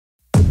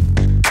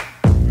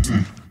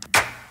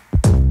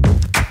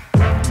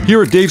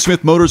Here at Dave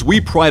Smith Motors,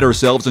 we pride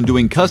ourselves in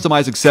doing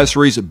customized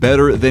accessories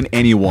better than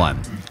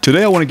anyone.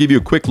 Today I want to give you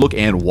a quick look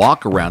and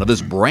walk around of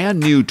this brand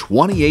new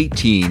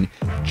 2018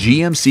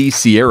 GMC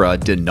Sierra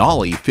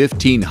Denali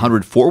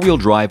 1500 four-wheel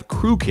drive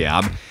crew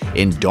cab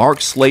in dark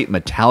slate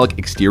metallic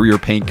exterior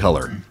paint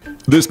color.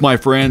 This, my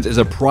friends, is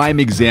a prime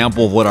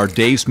example of what our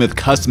Dave Smith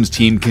Customs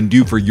team can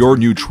do for your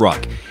new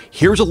truck.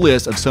 Here's a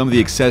list of some of the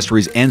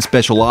accessories and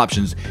special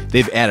options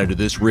they've added to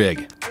this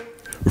rig.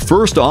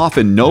 First off,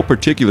 in no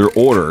particular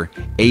order,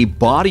 a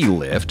body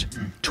lift,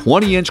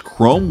 20-inch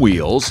chrome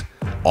wheels,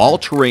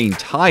 all-terrain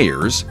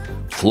tires,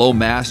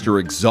 Flowmaster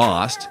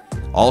exhaust,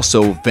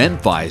 also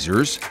vent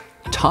visors,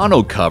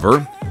 tonneau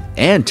cover,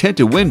 and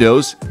tinted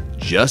windows,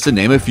 just to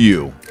name a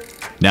few.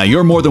 Now,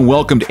 you're more than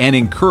welcomed and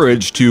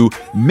encouraged to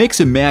mix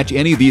and match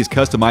any of these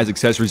customized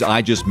accessories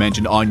I just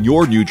mentioned on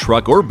your new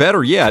truck, or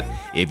better yet,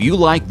 if you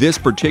like this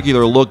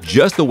particular look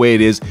just the way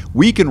it is,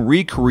 we can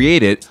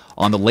recreate it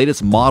on the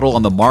latest model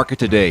on the market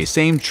today.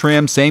 Same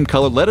trim, same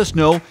color, let us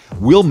know.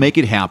 We'll make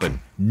it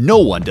happen. No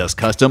one does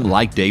custom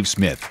like Dave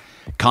Smith.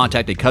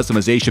 Contact a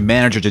customization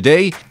manager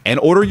today and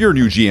order your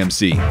new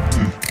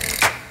GMC.